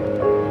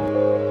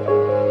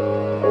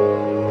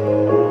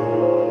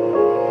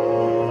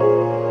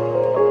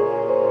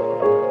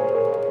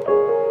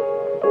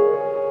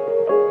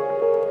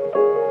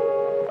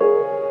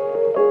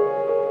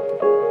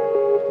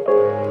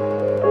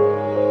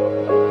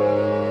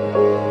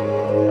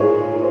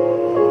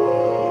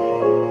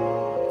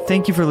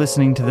 Thank you for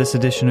listening to this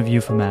edition of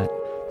Euphomet.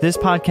 This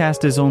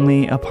podcast is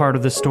only a part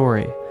of the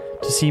story.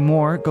 To see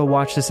more, go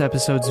watch this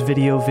episode's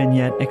video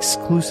vignette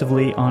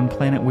exclusively on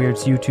Planet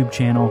Weird's YouTube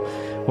channel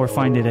or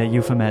find it at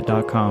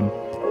euphomet.com.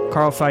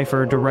 Carl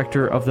Pfeiffer,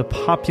 director of the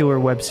popular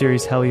web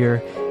series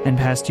Hellier and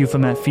past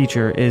Euphomet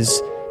feature,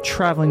 is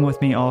traveling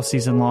with me all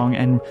season long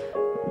and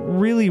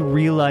really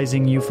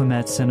realizing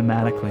Euphomet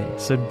cinematically,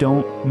 so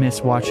don't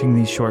miss watching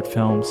these short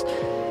films.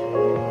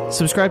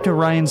 Subscribe to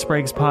Ryan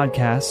Sprague's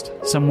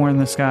podcast, Somewhere in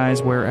the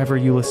Skies, wherever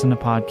you listen to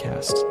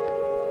podcasts.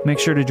 Make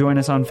sure to join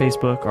us on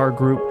Facebook. Our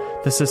group,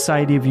 the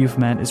Society of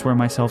Euphomet, is where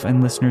myself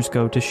and listeners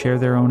go to share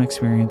their own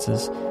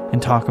experiences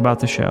and talk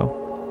about the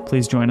show.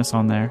 Please join us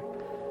on there.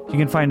 You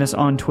can find us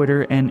on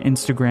Twitter and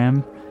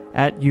Instagram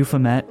at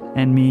Euphomet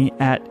and me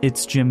at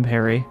It's Jim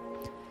Perry.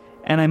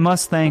 And I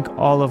must thank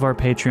all of our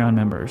Patreon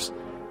members.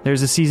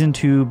 There's a season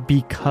 2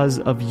 because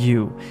of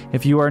you.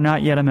 If you are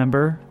not yet a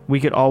member, we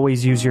could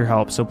always use your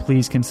help, so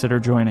please consider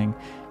joining.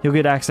 You'll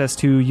get access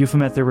to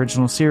Euphomet the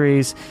Original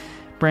Series,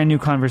 brand new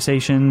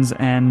conversations,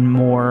 and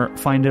more.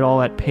 Find it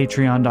all at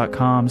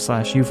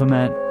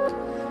patreon.com/Euphomet.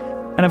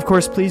 And of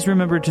course, please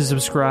remember to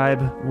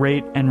subscribe,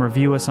 rate, and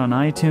review us on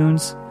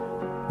iTunes.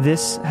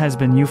 This has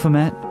been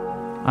Euphomet.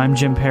 I'm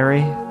Jim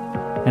Perry,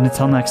 and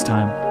until next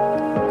time,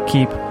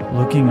 keep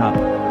looking up.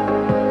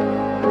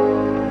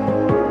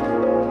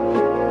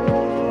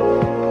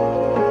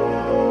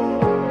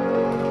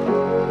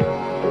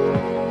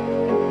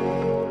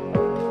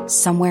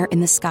 Somewhere in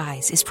the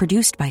Skies is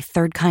produced by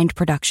Third Kind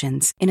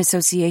Productions in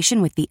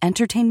association with the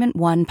Entertainment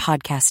One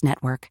Podcast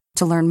Network.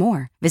 To learn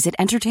more, visit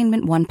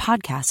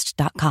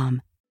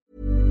entertainmentonepodcast.com.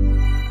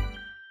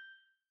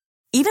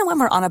 Even when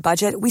we're on a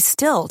budget, we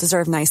still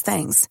deserve nice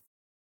things.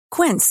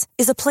 Quince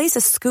is a place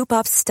to scoop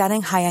up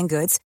stunning high-end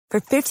goods for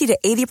 50 to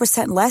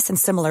 80% less than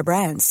similar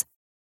brands.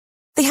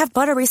 They have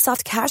buttery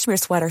soft cashmere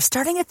sweaters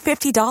starting at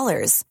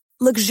 $50,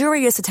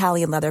 luxurious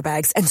Italian leather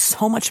bags, and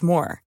so much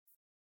more.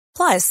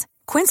 Plus,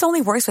 Quince only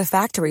works with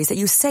factories that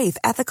use safe,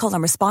 ethical,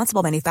 and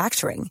responsible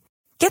manufacturing.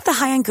 Get the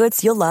high-end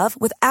goods you'll love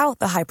without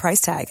the high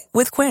price tag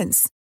with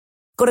Quince.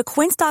 Go to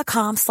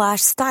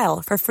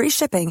quince.com/style for free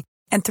shipping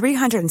and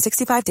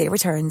 365-day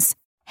returns.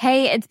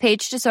 Hey, it's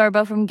Paige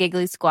DeSorbo from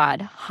Giggly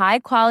Squad. High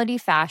quality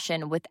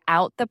fashion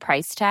without the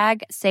price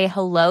tag. Say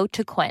hello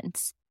to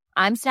Quince.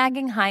 I'm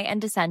snagging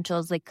high-end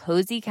essentials like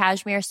cozy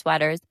cashmere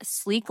sweaters,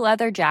 sleek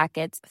leather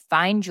jackets,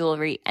 fine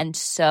jewelry, and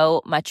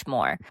so much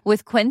more.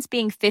 With Quince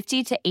being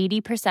 50 to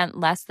 80%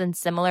 less than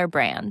similar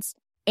brands.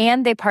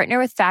 And they partner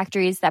with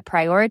factories that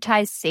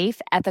prioritize safe,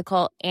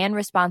 ethical, and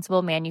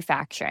responsible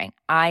manufacturing.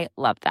 I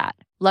love that.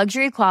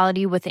 Luxury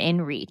quality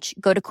within reach.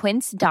 Go to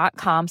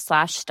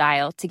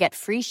quince.com/style to get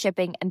free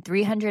shipping and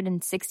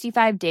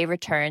 365-day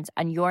returns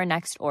on your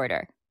next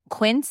order.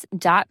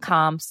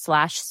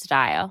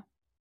 Quince.com/style.